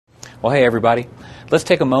Well, hey everybody, let's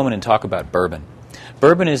take a moment and talk about bourbon.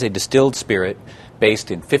 Bourbon is a distilled spirit based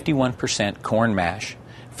in 51% corn mash,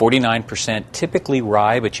 49% typically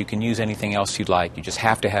rye, but you can use anything else you'd like. You just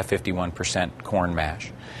have to have 51% corn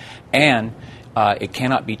mash. And it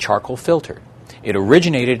cannot be charcoal filtered. It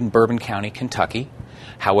originated in Bourbon County, Kentucky.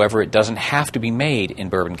 However, it doesn't have to be made in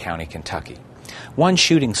Bourbon County, Kentucky. One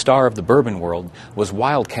shooting star of the bourbon world was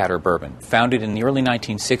Wildcatter Bourbon, founded in the early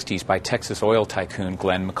 1960s by Texas oil tycoon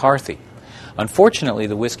Glenn McCarthy. Unfortunately,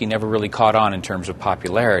 the whiskey never really caught on in terms of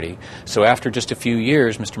popularity, so after just a few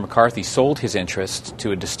years, Mr. McCarthy sold his interests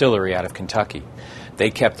to a distillery out of Kentucky. They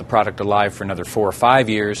kept the product alive for another 4 or 5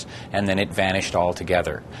 years, and then it vanished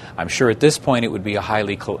altogether. I'm sure at this point it would be a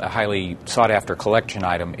highly sought-after collection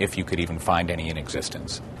item if you could even find any in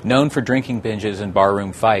existence. Known for drinking binges and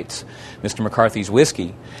barroom fights, Mr. McCarthy's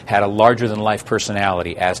whiskey had a larger-than-life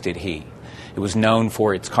personality, as did he. It was known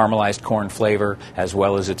for its caramelized corn flavor, as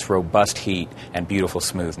well as its robust heat and beautiful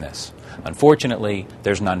smoothness. Unfortunately,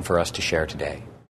 there's none for us to share today.